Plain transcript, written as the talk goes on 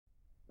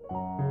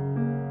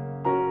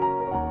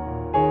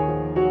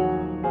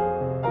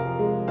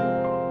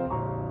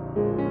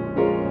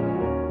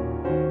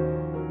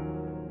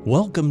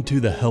Welcome to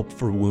the Help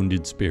for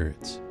Wounded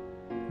Spirits.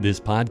 This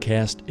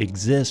podcast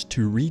exists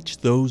to reach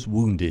those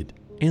wounded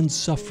and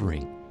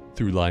suffering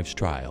through life's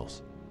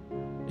trials.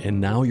 And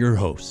now your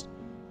hosts,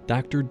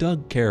 Dr.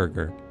 Doug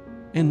Carragher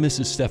and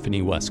Mrs.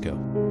 Stephanie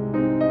Wesco.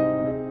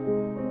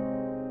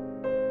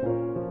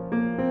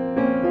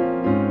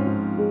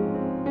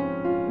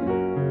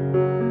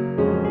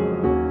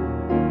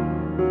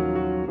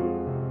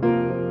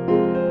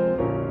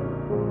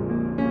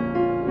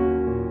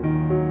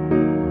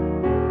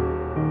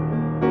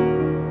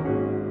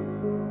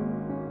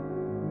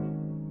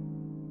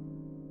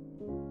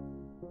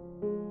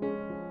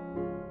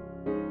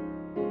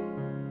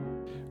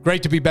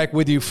 Great to be back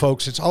with you,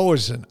 folks. It's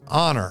always an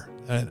honor.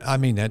 And I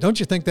mean that. Don't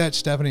you think that,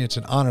 Stephanie? It's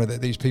an honor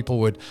that these people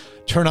would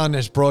turn on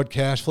this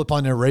broadcast, flip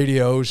on their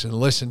radios, and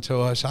listen to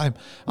us. I'm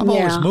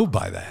always moved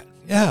by that.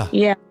 Yeah.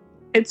 Yeah.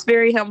 It's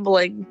very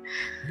humbling.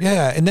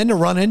 Yeah. And then to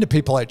run into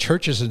people at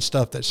churches and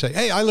stuff that say,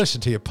 hey, I listen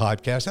to your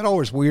podcast. That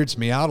always weirds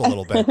me out a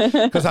little bit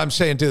because I'm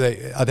saying,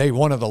 are they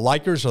one of the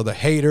likers or the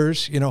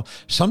haters? You know,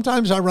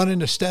 sometimes I run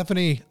into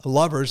Stephanie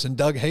lovers and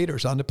Doug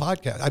haters on the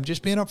podcast. I'm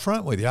just being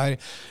upfront with you.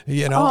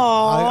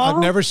 I've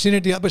never seen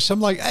it yet, but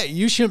some like, hey,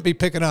 you shouldn't be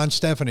picking on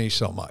Stephanie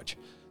so much.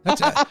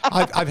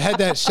 I've had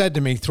that said to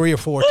me 3 or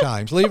 4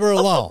 times. Leave her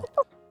alone.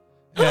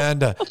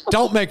 And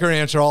don't make her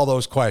answer all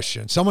those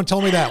questions. Someone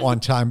told me that one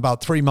time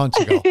about 3 months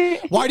ago.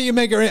 Why do you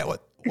make her answer?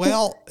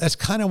 Well, that's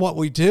kind of what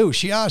we do.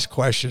 She asks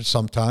questions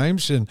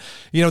sometimes. And,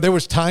 you know, there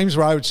was times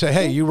where I would say,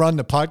 hey, you run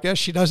the podcast.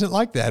 She doesn't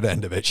like that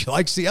end of it. She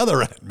likes the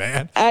other end,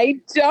 man. I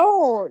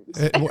don't.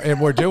 And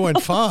we're doing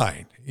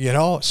fine, you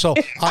know. So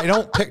I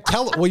don't pick.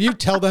 Will you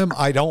tell them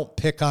I don't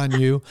pick on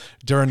you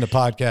during the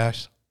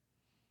podcast?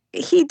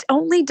 He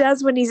only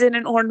does when he's in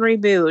an ornery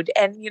mood.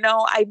 And, you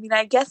know, I mean,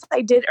 I guess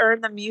I did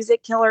earn the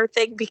music killer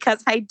thing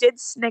because I did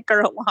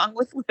snicker along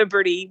with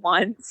Liberty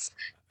once.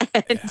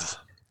 And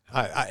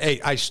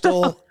I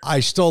still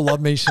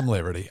love me some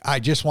Liberty. I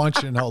just want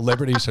you to know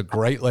Liberty's a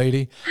great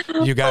lady.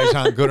 You guys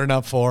aren't good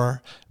enough for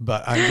her,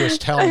 but I'm just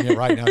telling you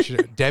right now,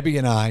 Debbie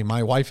and I,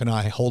 my wife and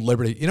I, hold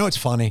Liberty. You know, it's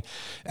funny.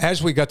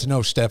 As we got to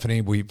know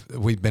Stephanie,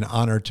 we've been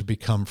honored to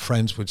become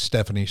friends with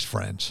Stephanie's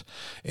friends.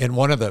 And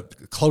one of the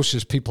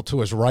closest people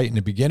to us right in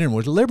the beginning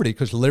was Liberty,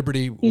 because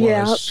Liberty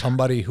was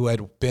somebody who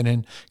had been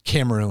in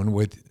Cameroon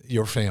with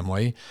your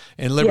family,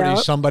 and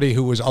Liberty's somebody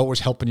who was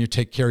always helping you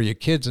take care of your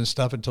kids and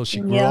stuff until she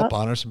grew up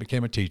on us and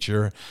became a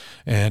teacher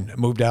and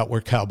moved out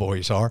where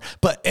cowboys are.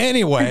 But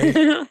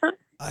anyway,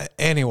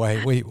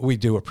 we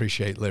do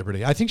appreciate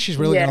Liberty. I think she's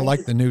really going to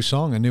like the new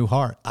song, A New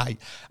Heart.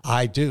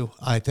 I do.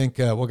 I think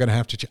we're going to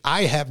have to.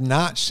 I have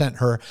not sent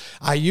her.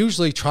 I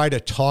usually try to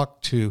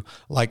talk to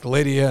like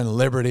Lydia and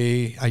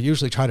Liberty. I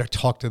usually try to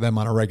talk to them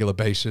on a regular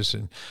basis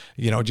and,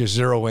 you know, just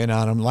zero in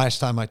on them. Last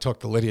time I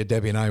talked to Lydia,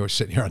 Debbie and I were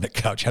sitting here on the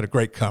couch, had a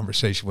great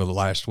conversation with her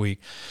last week.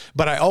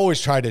 But I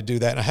always try to do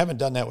that. And I haven't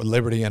done that with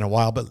Liberty in a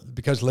while, but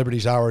because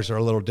Liberty's hours are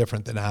a little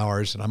different than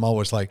ours. And I'm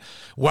always like,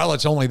 well,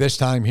 it's only this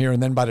time here.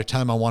 And then by the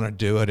time I want to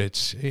do it,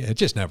 it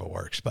just never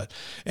works. But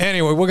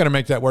anyway, we're going to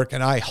make that work.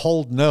 And I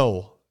hold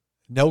no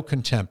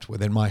contempt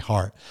within my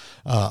heart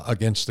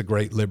against the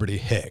great Liberty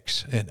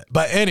Hicks.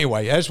 But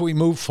anyway, as we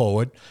move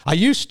forward, I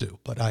used to,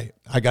 but I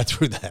got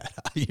through that.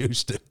 I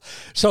used to.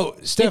 So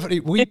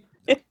Stephanie,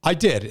 I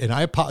did.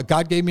 And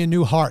God gave me a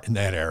new heart in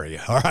that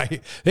area. All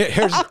right.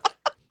 Here's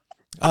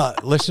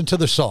listen to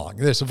the song.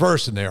 There's a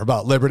verse in there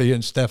about Liberty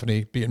and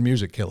Stephanie being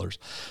music killers,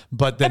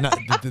 but they're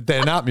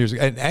not music.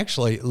 And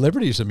actually,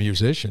 Liberty's a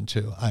musician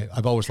too.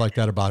 I've always liked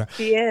that about her.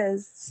 She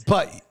is.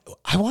 But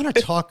I want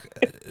to talk,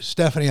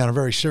 Stephanie, on a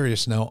very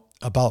serious note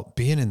about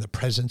being in the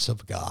presence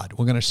of God.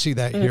 We're going to see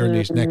that here in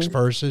these next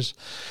verses.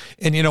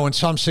 And, you know, in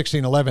Psalm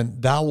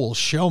 16:11, thou wilt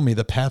show me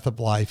the path of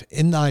life.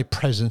 In thy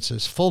presence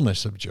is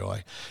fullness of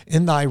joy.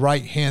 In thy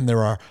right hand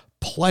there are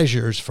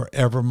pleasures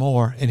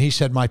forevermore. And he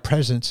said, my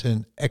presence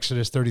in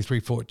Exodus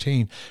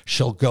 33:14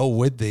 shall go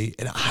with thee,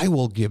 and I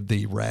will give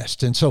thee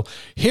rest. And so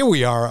here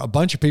we are, a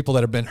bunch of people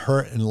that have been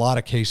hurt in a lot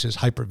of cases,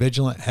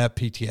 hypervigilant, have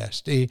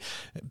PTSD,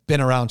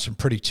 been around some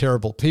pretty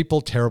terrible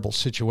people, terrible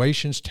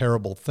situations,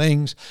 terrible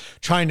things,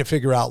 trying to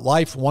figure out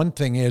life. One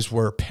thing is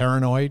we're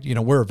paranoid. You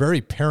know, we're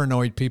very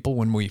paranoid people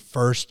when we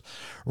first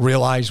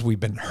realize we've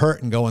been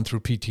hurt and going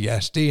through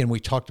PTSD. And we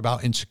talked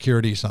about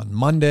insecurities on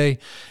Monday.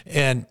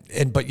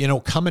 But, you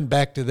know, coming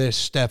back to this,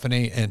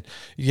 Stephanie, and,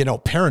 you know,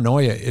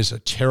 paranoia is a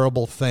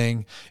terrible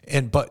thing.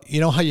 But you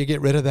know how you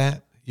get rid of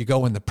that? You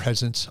go in the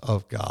presence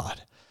of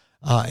God.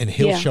 And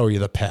he'll show you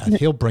the path.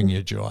 He'll bring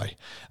you joy.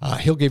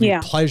 He'll give you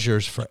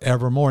pleasures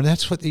forevermore. And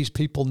that's what these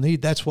people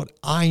need. That's what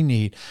I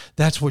need.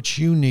 That's what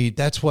you need.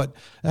 That's what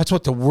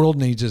the world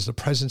needs, is the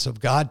presence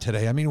of God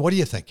today. I mean, what are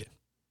you thinking?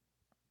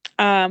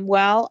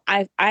 Well,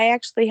 I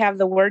actually have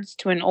the words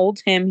to an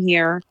old hymn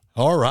here.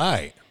 All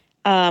right.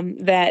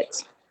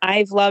 That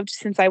I've loved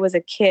since I was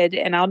a kid,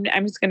 and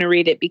I'm just going to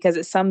read it because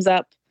it sums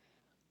up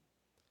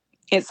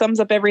It sums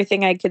up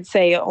everything I could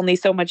say, only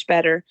so much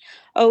better.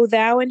 O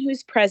thou in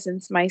whose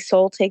presence my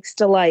soul takes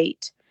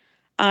delight,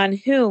 on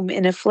whom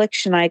in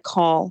affliction I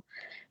call,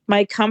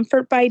 my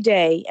comfort by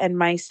day and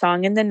my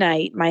song in the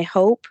night, my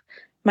hope,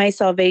 my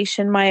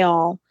salvation, my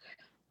all.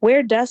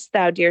 Where dost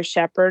thou, dear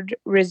shepherd,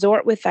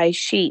 resort with thy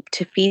sheep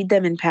to feed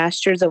them in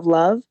pastures of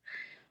love?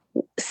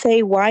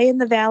 Say, why in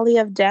the valley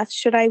of death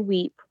should I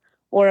weep,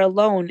 or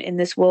alone in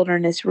this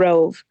wilderness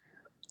rove?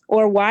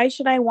 Or why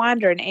should I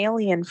wander an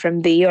alien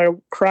from thee, or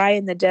cry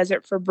in the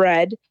desert for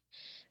bread?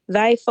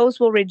 Thy foes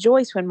will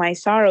rejoice when my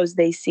sorrows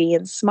they see,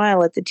 and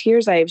smile at the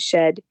tears I have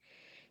shed.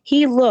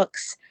 He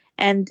looks,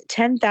 and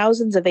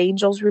 10,000s of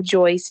angels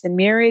rejoice, and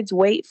myriads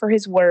wait for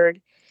his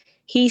word.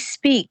 He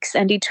speaks,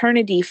 and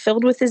eternity,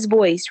 filled with his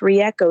voice,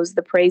 re-echoes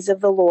the praise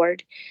of the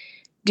Lord.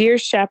 Dear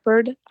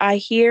shepherd, I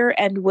hear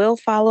and will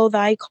follow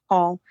thy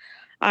call.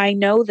 I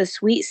know the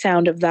sweet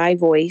sound of thy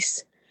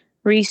voice.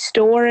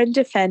 Restore and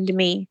defend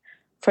me,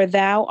 for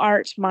thou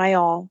art my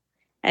all,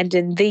 and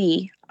in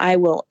thee I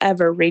will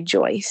ever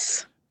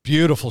rejoice.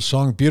 Beautiful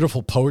song,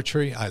 beautiful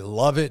poetry. I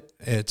love it.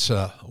 It's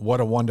what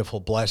a wonderful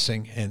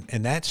blessing.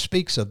 And that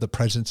speaks of the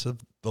presence of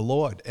the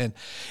Lord. And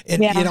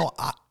Yeah. you know,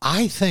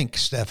 I think,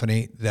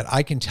 Stephanie, that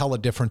I can tell a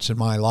difference in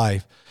my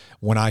life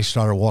when I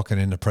started walking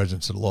in the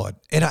presence of the Lord.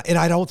 And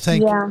I don't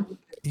think, Yeah.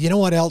 you know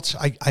what else?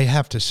 I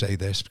have to say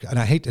this, and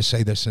I hate to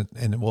say this,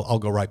 and I'll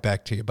go right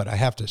back to you, but I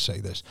have to say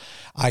this.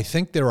 I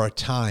think there are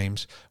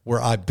times where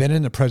I've been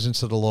in the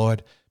presence of the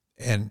Lord,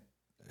 and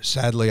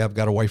sadly, I've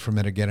got away from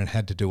it again and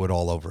had to do it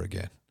all over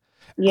again.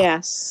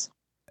 Yes.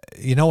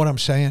 You know what I'm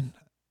saying?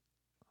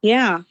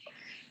 Yeah.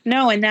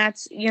 No, and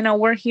that's,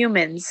 we're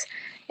humans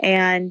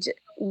and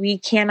we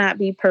cannot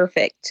be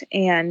perfect.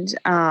 And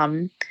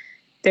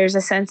there's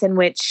a sense in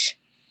which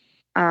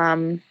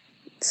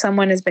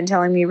someone has been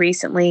telling me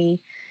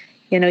recently,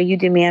 you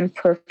demand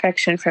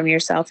perfection from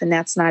yourself, and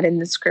that's not in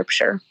the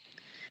scripture.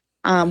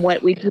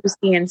 What we do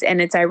see,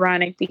 and it's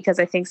ironic because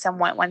I think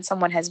when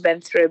someone has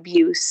been through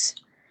abuse,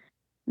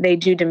 they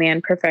do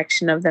demand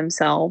perfection of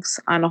themselves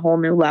on a whole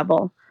new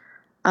level.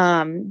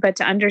 But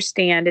to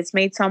understand, it's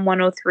made Psalm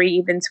 103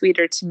 even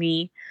sweeter to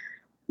me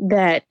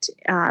that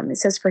it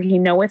says, for he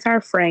knoweth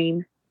our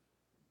frame,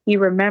 he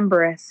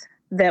remembereth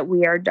that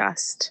we are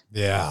dust.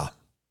 Yeah.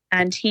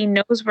 And he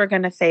knows we're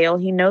going to fail.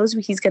 He knows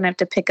he's going to have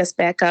to pick us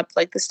back up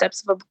like the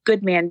steps of a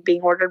good man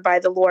being ordered by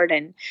the Lord.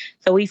 And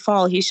though we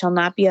fall, he shall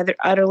not be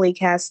utterly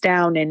cast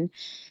down. And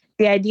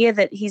the idea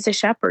that he's a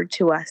shepherd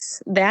to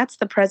us, that's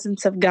the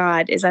presence of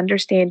God, is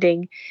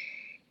understanding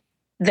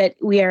that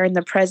we are in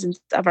the presence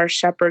of our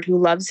shepherd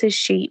who loves his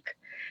sheep,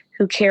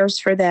 who cares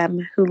for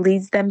them, who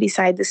leads them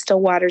beside the still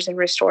waters and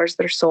restores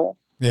their soul.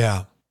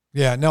 Yeah.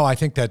 Yeah. No, I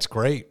think that's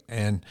great.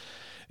 And,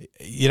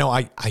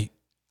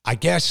 I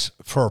guess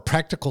for a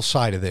practical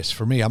side of this,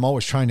 for me, I'm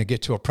always trying to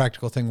get to a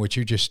practical thing, which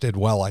you just did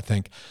well, I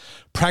think.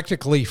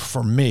 Practically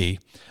for me,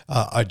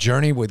 a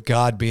journey with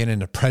God, being in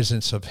the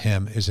presence of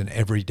him, is an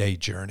everyday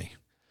journey.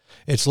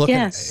 It's looking,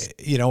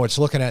 it's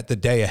looking at the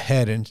day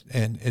ahead,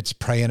 and it's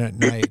praying at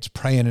night, it's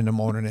praying in the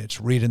morning,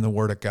 it's reading the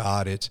word of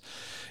God. It's,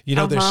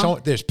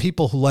 there's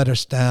people who let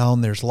us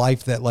down. There's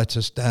life that lets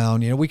us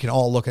down. We can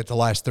all look at the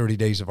last 30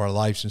 days of our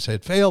lives and say,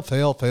 fail,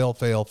 fail, fail,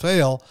 fail,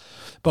 fail.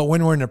 But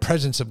when we're in the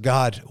presence of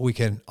God, we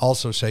can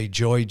also say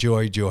joy,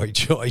 joy, joy,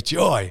 joy,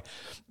 joy.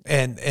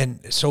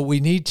 And so we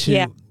need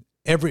to,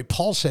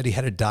 Paul said he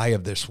had to die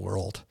of this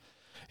world.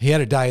 He had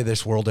to die of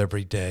this world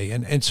every day.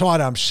 And so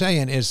what I'm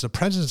saying is the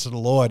presence of the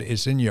Lord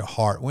is in your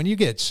heart. When you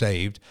get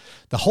saved,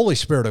 the Holy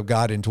Spirit of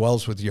God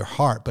indwells with your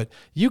heart, but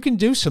you can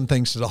do some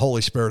things to the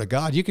Holy Spirit of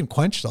God. You can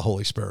quench the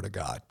Holy Spirit of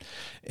God.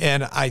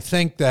 And I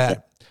think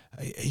that,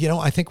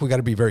 I think we got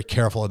to be very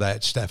careful of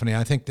that, Stephanie.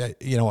 I think that,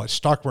 a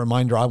stark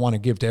reminder I want to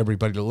give to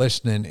everybody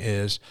listening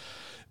is,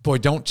 boy,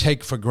 don't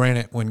take for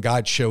granted when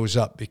God shows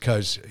up,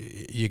 because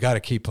you got to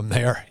keep him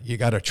there. You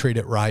got to treat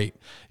it right.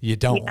 You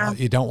don't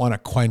want to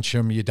quench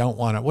him. You don't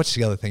want to, what's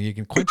the other thing? You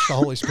can quench the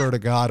Holy Spirit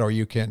of God, or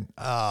you can,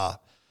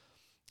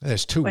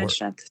 there's two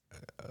words.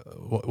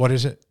 What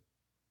is it?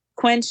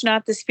 Quench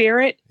not the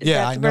spirit.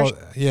 I know.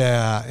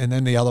 Yeah. And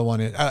then the other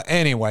one is,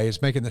 anyway,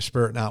 is making the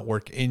Spirit not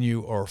work in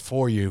you or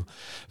for you.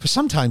 But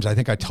sometimes I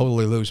think I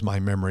totally lose my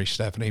memory,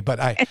 Stephanie, but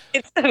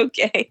it's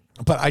okay.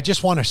 But I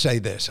just want to say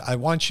this. I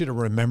want you to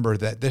remember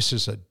that this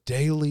is a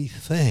daily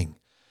thing.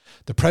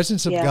 The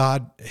presence of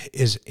God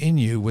is in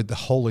you with the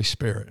Holy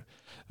Spirit.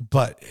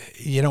 But,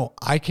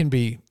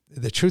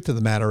 the truth of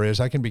the matter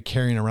is I can be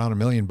carrying around $1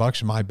 million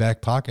in my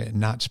back pocket and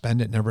not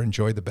spend it, never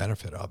enjoy the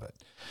benefit of it.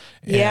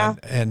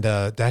 And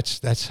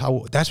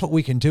that's what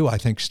we can do, I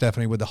think,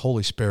 Stephanie, with the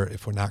Holy Spirit,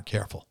 if we're not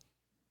careful.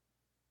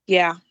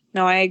 Yeah.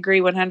 No, I agree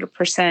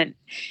 100%.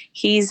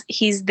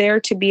 He's there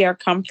to be our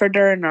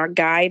comforter and our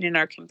guide and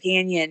our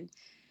companion,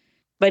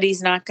 but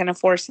he's not going to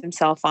force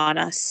himself on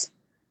us.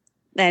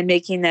 And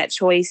making that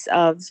choice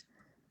of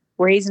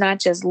where he's not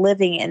just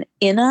living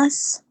in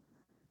us,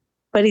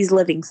 but he's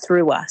living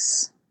through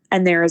us.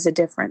 And there is a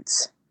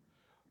difference.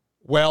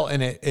 Well,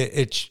 and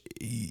it's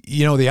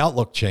the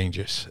outlook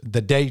changes,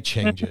 the day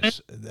changes,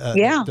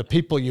 the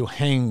people you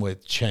hang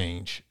with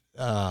change.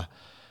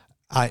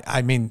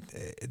 I mean,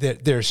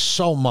 there's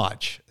so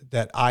much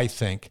that I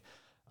think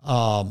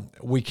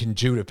we can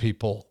do to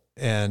people,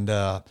 and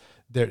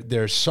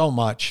there's so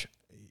much,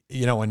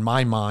 in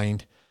my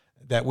mind,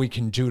 that we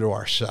can do to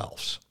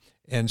ourselves.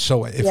 And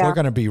so if we're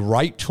going to be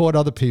right toward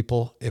other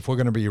people, if we're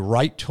going to be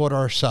right toward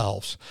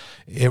ourselves,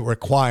 it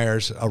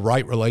requires a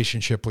right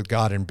relationship with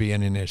God and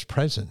being in his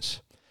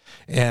presence.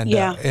 And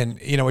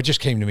it just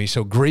came to me.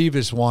 So grieve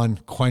is one,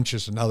 quench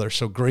is another.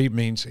 So grieve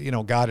means,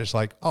 God is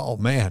like, oh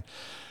man,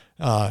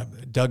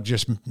 Doug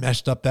just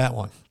messed up that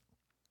one.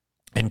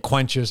 And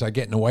quenches, I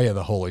get in the way of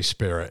the Holy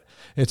Spirit.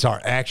 It's our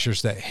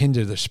actions that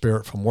hinder the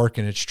Spirit from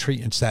working.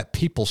 It's that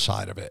people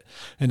side of it.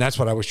 And that's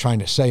what I was trying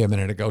to say a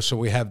minute ago. So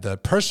we have the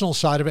personal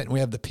side of it and we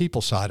have the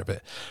people side of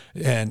it.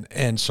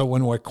 And so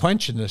when we're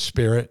quenching the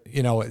Spirit,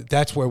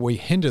 that's where we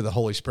hinder the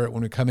Holy Spirit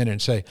when we come in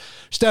and say,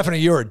 Stephanie,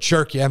 you're a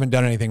jerk. You haven't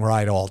done anything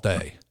right all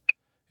day.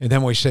 And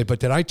then we say, but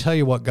did I tell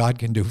you what God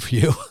can do for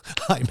you?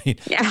 I mean,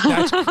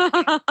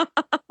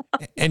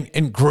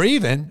 and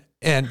grieving.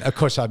 And of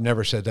course, I've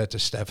never said that to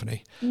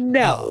Stephanie.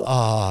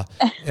 No.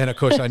 And of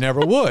course, I never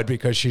would,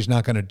 because she's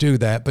not going to do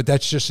that. But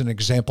that's just an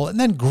example. And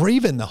then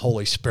grieving the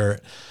Holy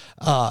Spirit.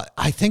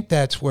 I think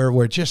that's where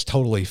we're just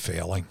totally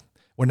failing.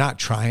 We're not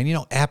trying.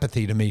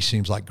 Apathy to me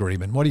seems like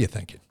grieving. What are you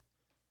thinking?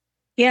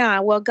 Yeah,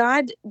 well,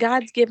 God's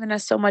given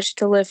us so much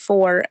to live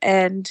for.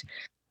 And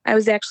I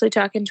was actually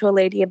talking to a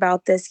lady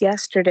about this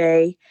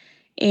yesterday.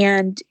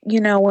 And,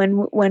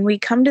 when we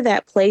come to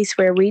that place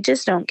where we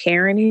just don't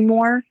care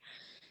anymore,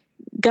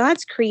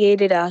 God's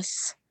created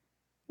us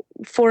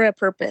for a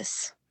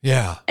purpose.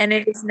 Yeah. And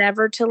it is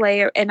never to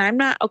layer. And I'm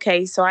not,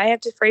 okay, so I have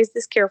to phrase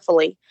this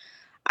carefully.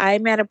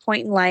 I'm at a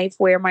point in life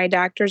where my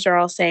doctors are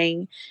all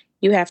saying,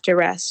 you have to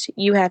rest,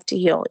 you have to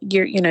heal,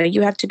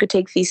 you have to go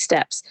take these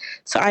steps.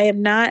 So I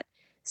am not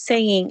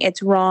saying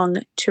it's wrong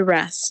to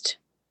rest,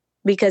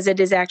 because it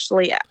is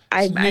actually,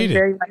 I'm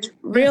very much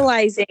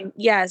realizing,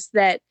 yes,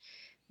 that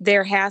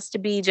there has to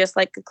be, just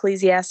like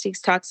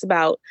Ecclesiastes talks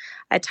about,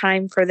 a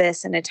time for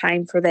this and a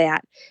time for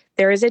that.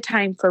 There is a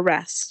time for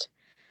rest,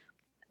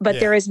 but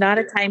there is not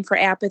a time for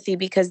apathy,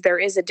 because there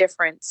is a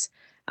difference.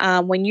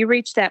 When you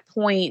reach that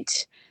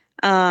point,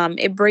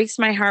 it breaks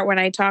my heart when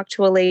I talk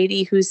to a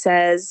lady who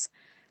says,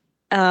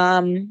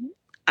 I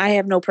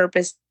have no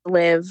purpose to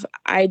live.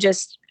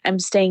 I'm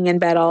staying in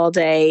bed all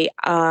day.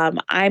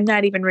 I'm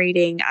not even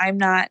reading. I'm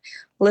not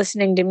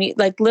listening to me,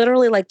 like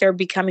literally like they're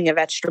becoming a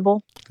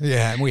vegetable.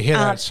 Yeah. And we hear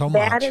that so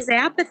much. That is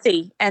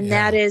apathy. And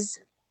that is,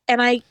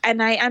 and I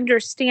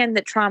understand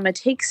that trauma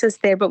takes us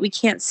there, but we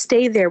can't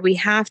stay there. We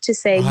have to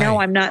say, no,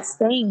 I'm not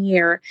staying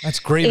here. That's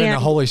grieving the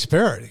Holy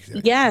Spirit.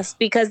 Yes,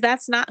 because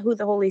that's not who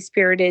the Holy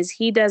Spirit is.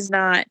 He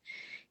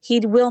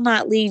will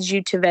not lead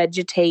you to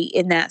vegetate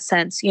in that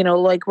sense,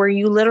 like where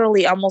you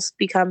literally almost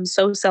become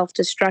so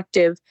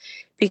self-destructive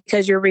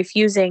because you're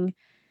refusing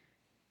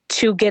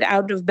to get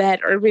out of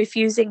bed, or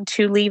refusing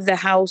to leave the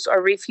house,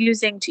 or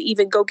refusing to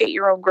even go get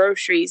your own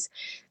groceries.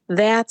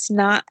 That's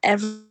not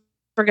ever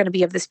going to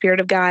be of the Spirit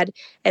of God.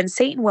 And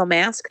Satan will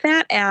mask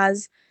that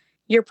as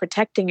you're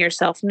protecting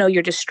yourself. No,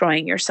 you're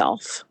destroying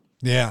yourself.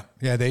 Yeah.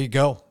 Yeah. There you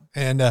go.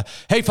 And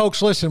hey,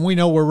 folks, listen, we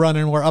know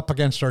we're up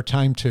against our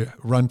time to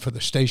run for the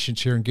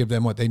stations here and give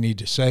them what they need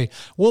to say.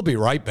 We'll be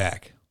right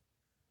back.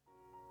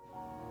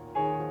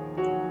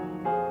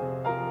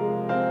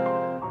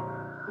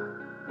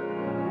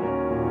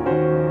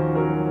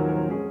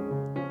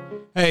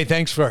 Hey,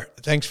 thanks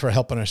for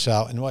helping us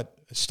out. And what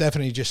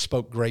Stephanie just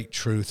spoke great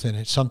truth, and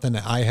it's something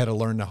that I had to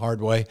learn the hard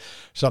way,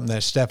 something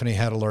that Stephanie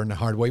had to learn the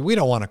hard way. We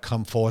don't want to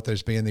come forth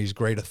as being these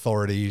great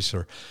authorities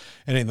or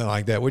anything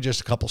like that. We're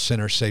just a couple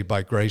sinners saved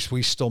by grace.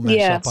 We still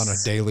mess up on a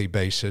daily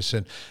basis.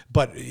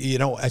 But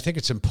I think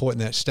it's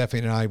important that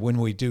Stephanie and I, when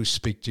we do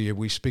speak to you,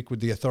 we speak with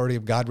the authority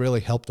of God really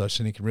helped us,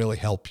 and he can really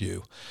help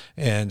you.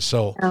 And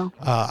so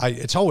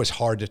it's always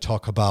hard to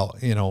talk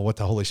about, what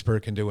the Holy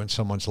Spirit can do in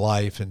someone's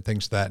life and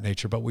things of that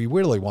nature, but we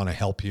really want to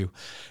help you.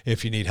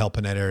 If you need help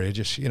in that area,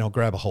 just,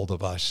 grab a hold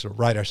of us or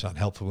write us on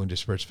Help for Wounded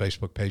Spirits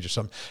Facebook page or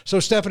something. So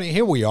Stephanie,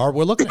 here we are.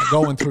 We're looking at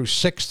going through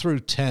 6 through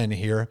 10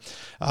 here.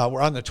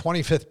 We're on the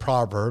 25th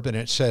proverb, and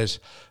it says,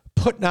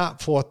 put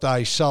not forth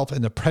thyself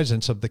in the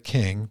presence of the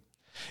king.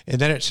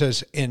 And then it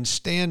says, and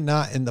stand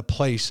not in the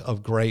place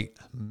of great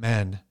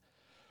men.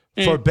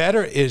 For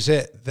better is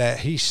it that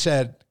he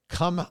said,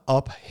 come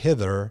up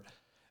hither,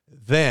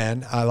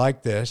 than, I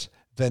like this,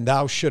 then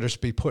thou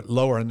shouldest be put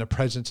lower in the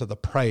presence of the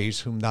praise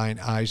whom thine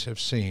eyes have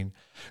seen.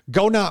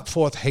 Go not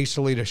forth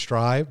hastily to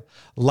strive,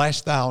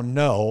 lest thou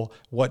know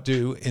what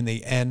do in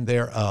the end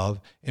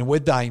thereof, and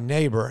with thy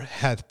neighbor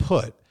hath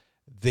put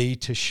thee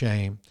to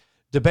shame.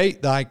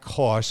 Debate thy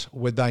cause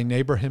with thy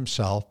neighbor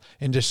himself,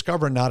 and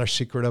discover not a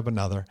secret of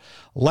another,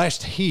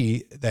 lest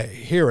he that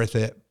heareth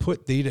it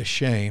put thee to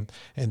shame,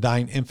 and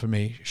thine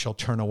infamy shall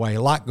turn away.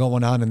 A lot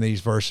going on in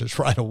these verses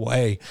right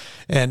away.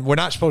 And we're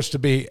not supposed to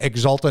be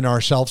exalting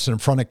ourselves in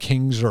front of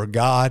kings or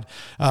God.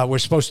 We're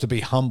supposed to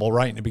be humble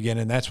right in the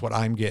beginning. That's what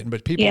I'm getting.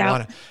 But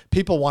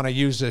people want to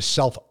use this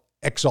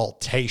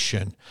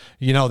exaltation.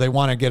 They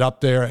want to get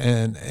up there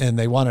and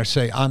they want to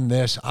say, I'm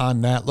this,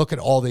 I'm that. Look at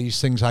all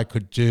these things I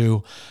could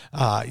do.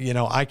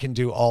 I can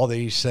do all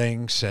these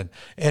things.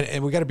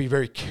 And we got to be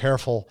very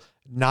careful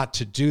not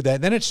to do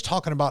that. Then it's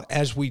talking about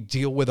as we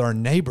deal with our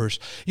neighbors.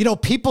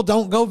 People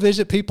don't go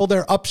visit people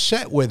they're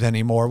upset with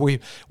anymore.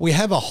 We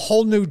have a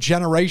whole new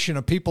generation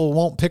of people who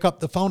won't pick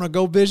up the phone or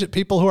go visit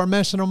people who are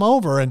messing them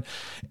over.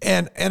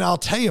 And I'll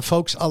tell you,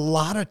 folks, a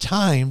lot of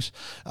times,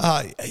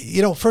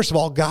 first of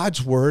all,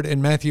 God's word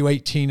in Matthew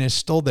 18 is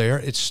still there.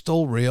 It's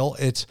still real.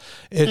 It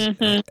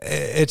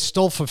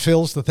still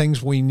fulfills the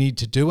things we need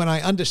to do. And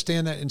I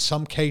understand that in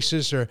some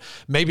cases there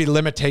may be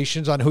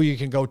limitations on who you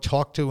can go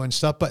talk to and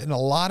stuff, but in a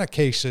lot of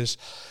cases,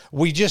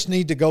 we just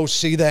need to go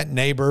see that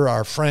neighbor,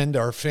 our friend,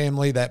 our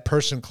family, that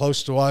person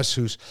close to us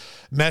who's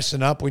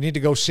messing up. We need to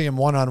go see him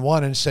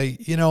one-on-one and say,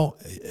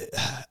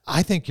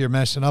 I think you're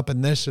messing up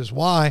and this is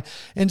why.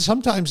 And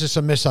sometimes it's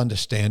a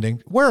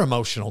misunderstanding. We're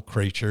emotional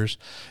creatures.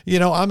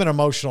 I'm an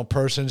emotional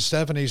person.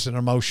 Stephanie's an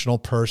emotional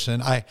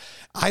person. I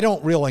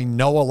don't really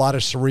know a lot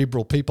of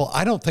cerebral people.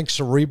 I don't think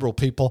cerebral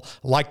people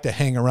like to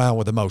hang around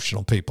with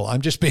emotional people.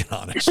 I'm just being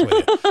honest with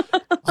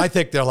you. I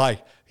think they're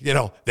like,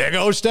 there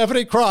goes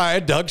Stephanie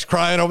crying. Doug's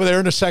crying over there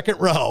in the second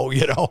row.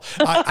 I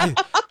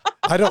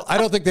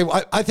don't think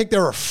I think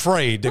they're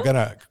afraid they're going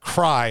to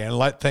cry and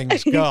let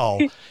things go.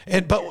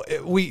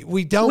 But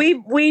we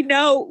don't. We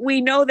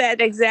know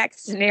that exact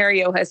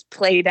scenario has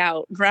played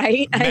out,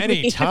 right?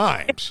 Many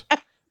times.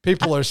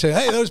 People are saying,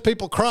 hey, those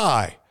people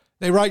cry.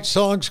 They write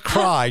songs,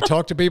 cry.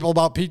 Talk to people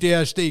about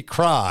PTSD,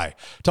 cry.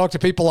 Talk to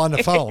people on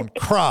the phone,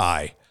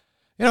 cry.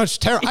 It's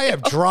terrible. I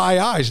have dry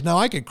eyes. Now,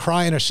 I could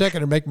cry in a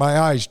second and make my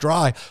eyes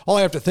dry. All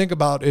I have to think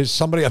about is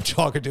somebody I'm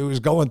talking to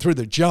who's going through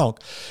the junk.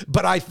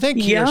 But I think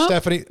here,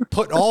 Stephanie,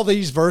 put all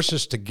these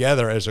verses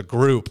together as a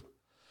group.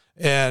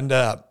 And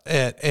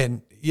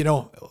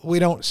we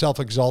don't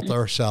self-exalt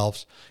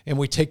ourselves, and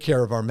we take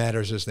care of our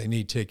matters as they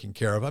need taken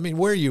care of. I mean,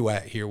 where are you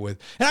at here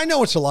with, and I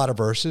know it's a lot of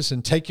verses,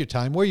 and take your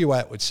time. Where are you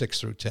at with 6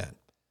 through 10?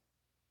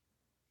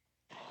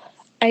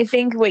 I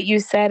think what you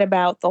said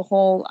about the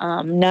whole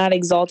not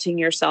exalting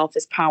yourself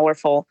is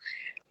powerful.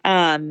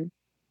 It's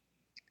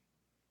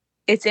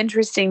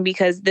interesting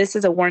because this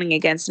is a warning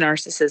against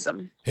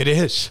narcissism. It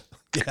is,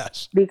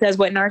 yes. Because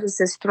what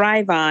narcissists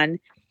thrive on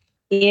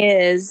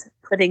is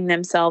putting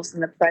themselves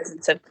in the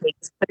presence of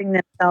kings, putting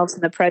themselves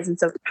in the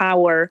presence of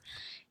power.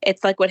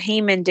 It's like what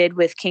Haman did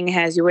with King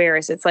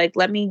Ahasuerus. It's like,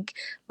 let me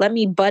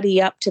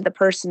buddy up to the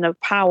person of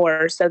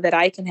power so that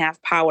I can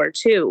have power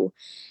too.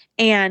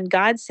 And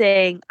God's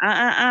saying,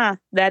 that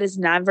is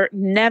never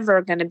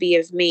going to be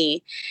of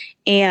me.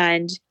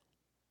 And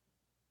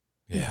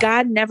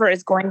God never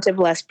is going to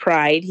bless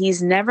pride.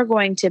 He's never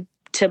going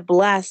to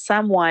bless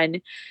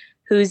someone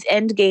whose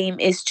end game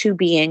is to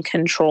be in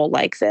control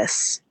like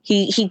this.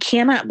 He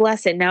cannot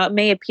bless it. Now, it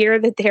may appear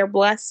that they're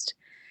blessed,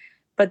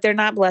 but they're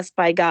not blessed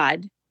by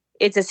God.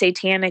 It's a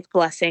satanic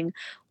blessing,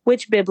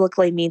 which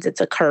biblically means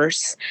it's a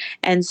curse.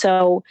 And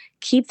so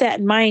keep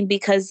that in mind,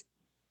 because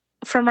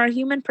from our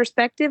human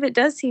perspective, it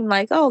does seem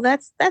like,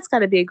 that's got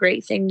to be a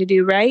great thing to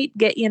do, right?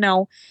 Get,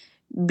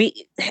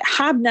 be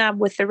hobnob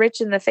with the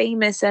rich and the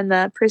famous and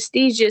the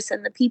prestigious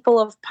and the people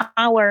of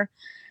power.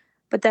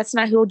 But that's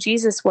not who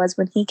Jesus was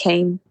when he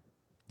came.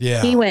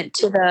 Yeah. He went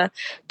to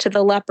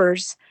the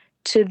lepers,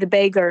 to the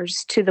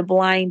beggars, to the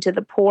blind, to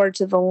the poor,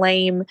 to the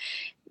lame.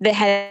 They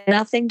had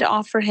nothing to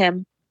offer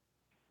him.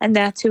 And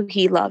that's who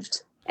he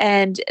loved.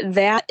 And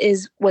that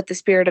is what the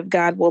Spirit of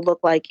God will look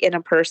like in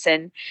a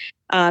person.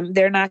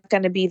 They're not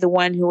going to be the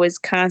one who is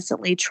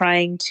constantly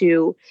trying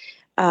to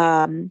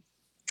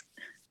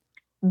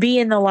be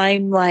in the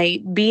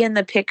limelight, be in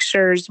the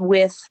pictures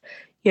with,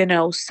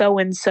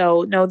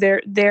 so-and-so. No,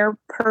 their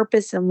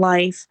purpose in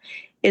life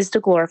is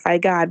to glorify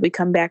God. We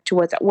come back to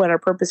what our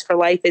purpose for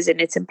life is, and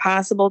it's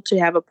impossible to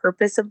have a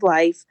purpose of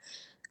life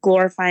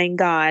glorifying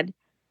God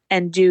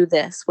and do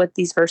this, what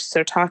these verses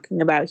are talking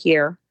about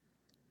here.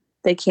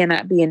 They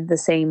cannot be in the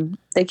same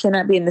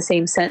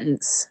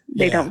sentence.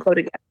 They don't go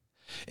together.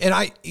 And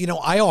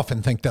I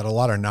often think that a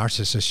lot of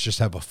narcissists just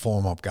have a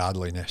form of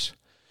godliness.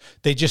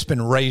 They've just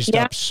been raised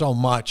up so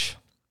much.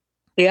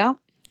 Yeah.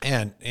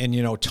 And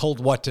told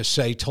what to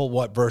say, told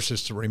what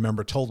verses to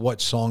remember, told what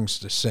songs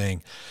to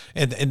sing.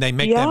 And they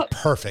make them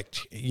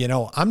perfect.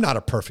 I'm not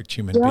a perfect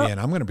human being.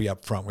 I'm going to be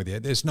upfront with you.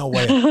 There's no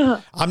way.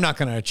 I'm not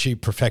going to achieve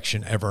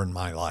perfection ever in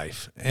my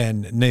life.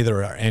 And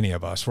neither are any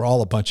of us. We're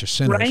all a bunch of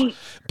sinners. Right.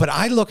 But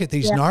I look at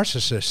these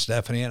narcissists,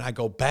 Stephanie, and I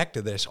go back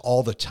to this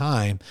all the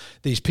time.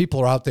 These people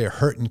are out there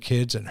hurting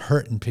kids and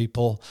hurting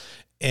people.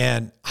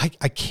 And I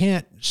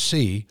can't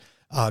see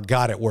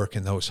God at work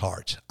in those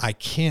hearts. I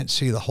can't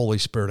see the Holy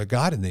Spirit of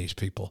God in these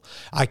people.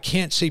 I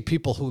can't see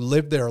people who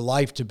live their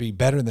life to be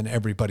better than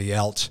everybody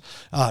else,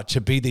 to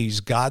be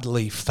these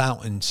godly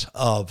fountains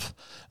of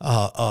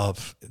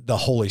the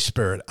Holy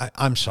Spirit.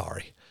 I'm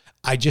sorry.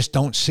 I just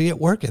don't see it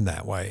working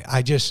that way.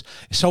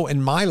 So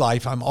in my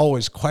life, I'm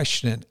always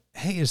questioning,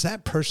 hey, is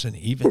that person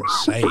even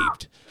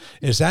saved?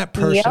 Is that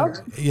person,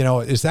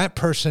 Yep. is that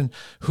person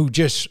who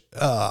just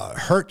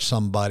hurt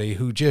somebody,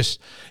 who just,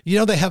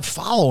 they have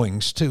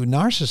followings too.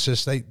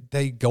 Narcissists,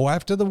 they go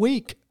after the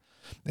weak,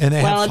 and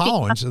they have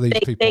followings of these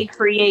people.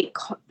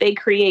 They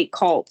create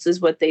cults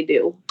is what they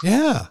do.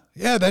 Yeah,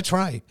 that's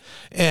right.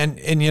 And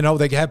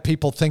they have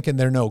people thinking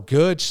they're no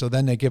good, so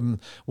then they give them,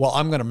 well,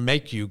 I'm going to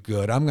make you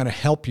good. I'm going to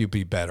help you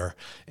be better.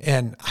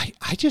 And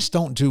I just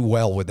don't do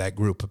well with that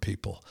group of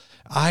people.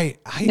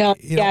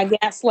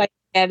 Gaslighting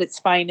at its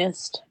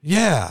finest.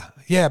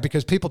 Yeah,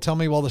 because people tell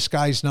me, well, the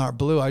sky's not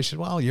blue. I said,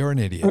 well, you're an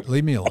idiot.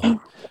 Leave me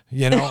alone.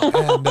 And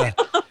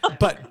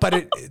but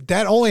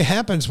that only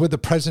happens with the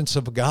presence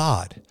of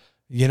God.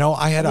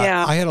 I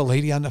had a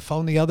lady on the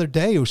phone the other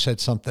day who said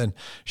something.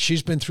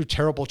 She's been through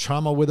terrible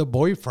trauma with a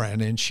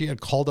boyfriend, and she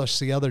had called us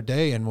the other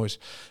day and was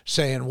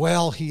saying,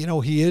 well,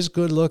 he is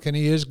good looking,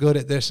 he is good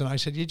at this. And I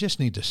said, you just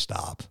need to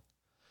stop.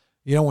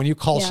 When you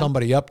call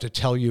somebody up to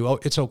tell you, oh,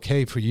 it's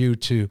okay for you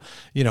to,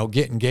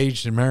 get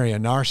engaged and marry a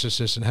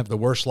narcissist and have the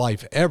worst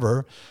life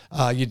ever,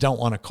 you don't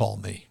want to call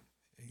me,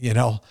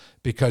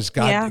 because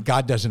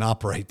God doesn't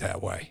operate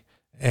that way.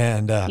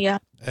 And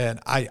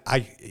and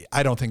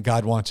I don't think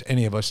God wants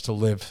any of us to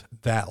live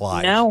that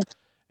life. No.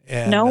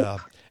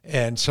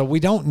 And so we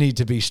don't need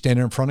to be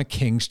standing in front of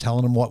kings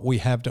telling them what we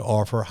have to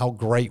offer, how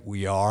great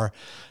we are.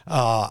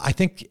 I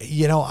think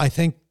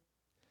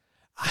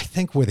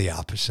we're the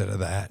opposite of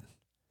that.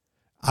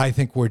 I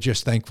think we're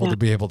just thankful to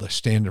be able to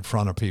stand in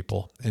front of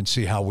people and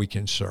see how we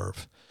can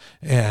serve.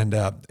 And,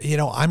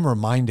 I'm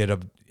reminded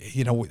of,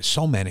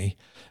 so many,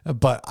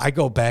 but I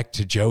go back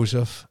to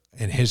Joseph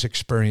and his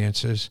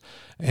experiences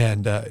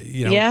and,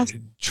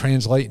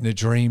 translating the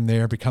dream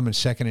there, becoming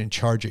second in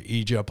charge of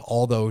Egypt,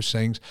 all those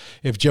things.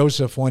 If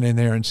Joseph went in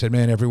there and said,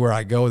 man, everywhere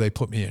I go, they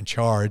put me in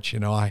charge.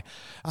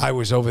 I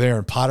was over there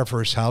in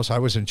Potiphar's house. I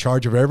was in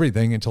charge of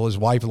everything until his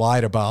wife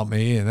lied about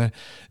me. And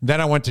then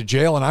I went to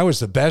jail, and I was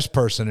the best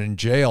person in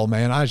jail,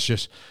 man. I was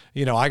just,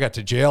 I got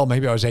to jail.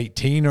 Maybe I was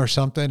 18 or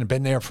something and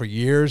been there for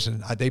years.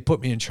 And they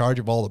put me in charge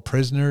of all the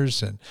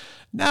prisoners. And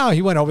now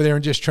he went over there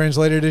and just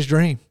translated his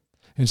dream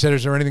and said,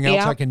 is there anything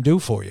else I can do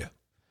for you?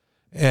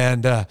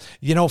 And,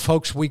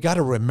 folks, we got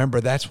to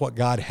remember that's what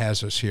God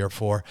has us here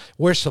for.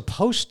 We're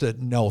supposed to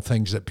know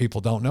things that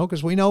people don't know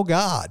because we know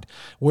God.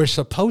 We're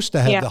supposed to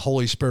have the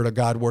Holy Spirit of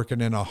God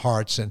working in our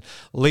hearts and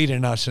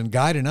leading us and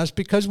guiding us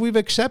because we've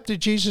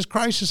accepted Jesus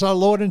Christ as our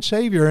Lord and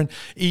Savior. And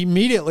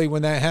immediately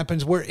when that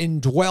happens, we're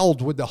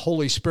indwelled with the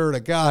Holy Spirit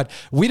of God.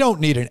 We don't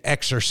need an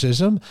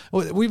exorcism.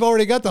 We've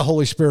already got the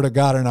Holy Spirit of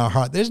God in our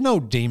heart. There's no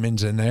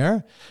demons in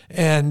there.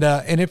 And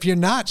if you're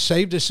not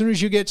saved, as soon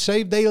as you get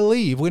saved, they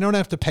leave. We don't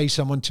have to pay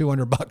someone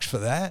 $200 for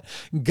that.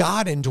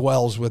 God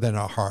indwells within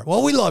our heart.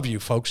 Well, we love you,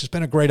 folks. It's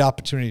been a great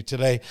opportunity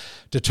today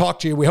to talk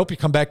to you. We hope you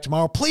come back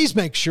tomorrow. Please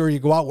make sure you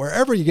go out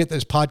wherever you get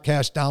this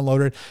podcast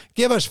downloaded.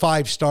 Give us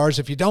 5 stars.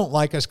 If you don't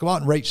like us, go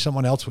out and rate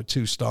someone else with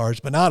 2 stars,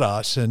 but not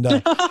us.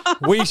 And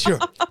we sure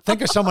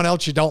think of someone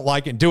else you don't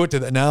like and do it to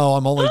them. No,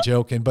 I'm only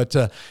joking. But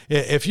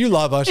if you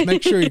love us,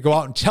 make sure you go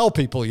out and tell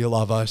people you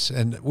love us.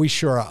 And we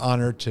sure are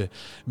honored to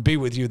be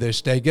with you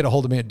this day. Get a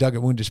hold of me at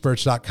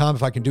Doug@WoundedSpirits.com.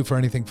 If I can do for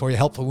anything for you,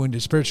 helpful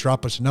Wounded Spirits,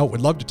 drop us a note.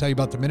 We'd love to tell you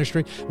about the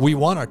ministry. We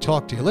want to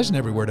talk to you. Listen to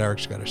every word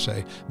Eric's got to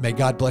say. May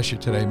God bless you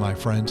today, my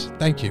friends.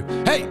 Thank you.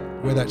 Hey,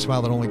 wear that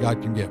smile that only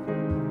God can give.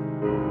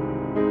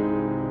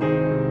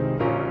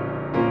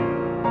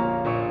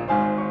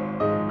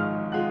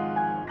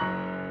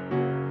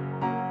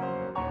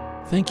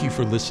 Thank you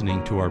for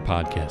listening to our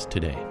podcast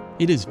today.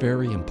 It is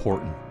very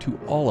important to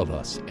all of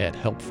us at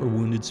Help for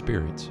Wounded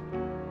Spirits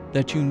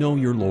that you know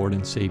your Lord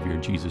and Savior,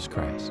 Jesus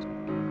Christ.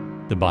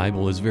 The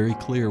Bible is very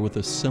clear with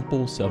a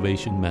simple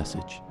salvation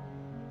message.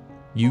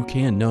 You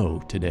can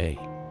know today.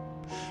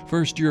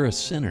 First, you're a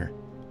sinner,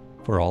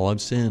 for all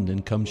have sinned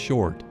and come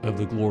short of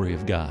the glory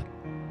of God.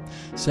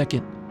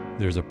 Second,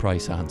 there's a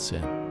price on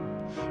sin,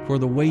 for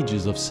the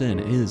wages of sin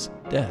is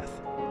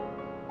death.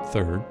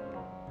 Third,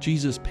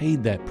 Jesus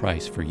paid that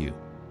price for you.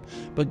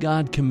 But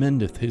God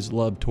commendeth his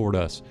love toward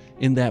us,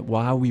 in that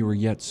while we were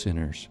yet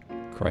sinners,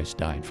 Christ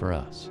died for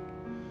us.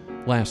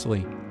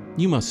 Lastly,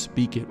 you must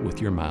speak it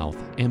with your mouth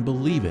and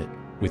believe it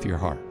with your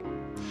heart,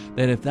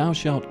 that if thou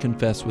shalt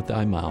confess with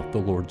thy mouth the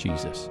Lord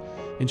Jesus,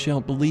 and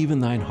shalt believe in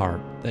thine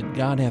heart that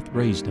God hath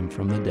raised him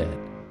from the dead,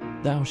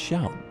 thou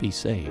shalt be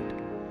saved.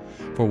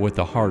 For with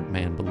the heart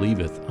man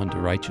believeth unto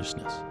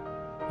righteousness,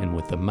 and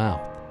with the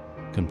mouth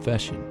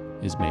confession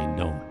is made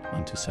known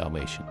unto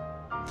salvation.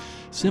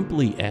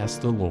 Simply ask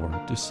the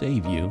Lord to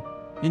save you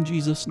in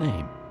Jesus'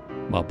 name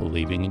while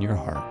believing in your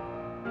heart,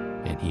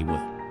 and he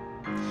will.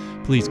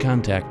 Please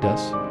contact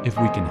us if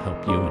we can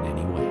help you in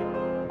any way.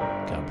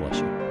 God bless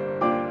you.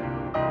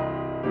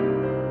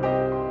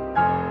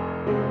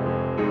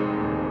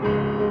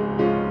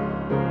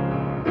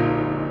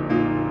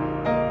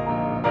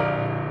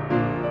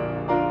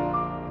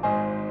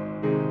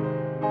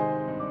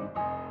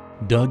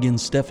 Doug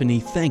and Stephanie,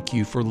 thank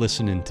you for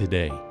listening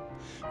today.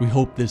 We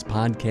hope this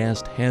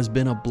podcast has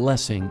been a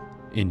blessing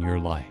in your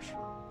life.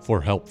 For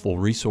helpful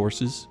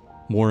resources,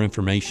 more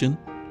information,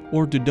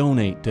 or to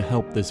donate to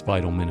help this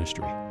vital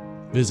ministry.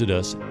 Visit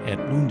us at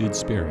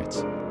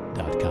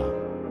woundedspirits.com.